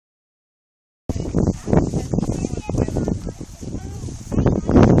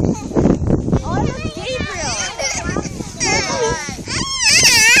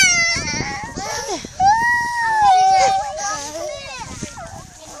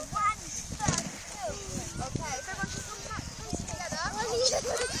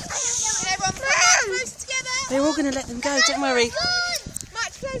They're all going to let them go, don't worry.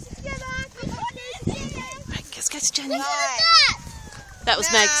 Much closer together. Right, let's go to Jenny. Right. That was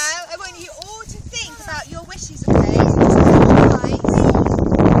Now, Meg's. I want you all to think about your wishes, okay? So close your eyes.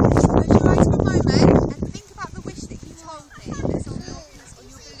 Close your eyes for a moment and think about the wish that you told me that's on your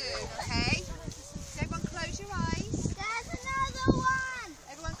balloon, okay? So everyone close your eyes. There's another one.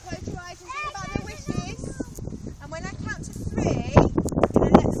 Everyone close your eyes and think about their wishes. And when I count to 3,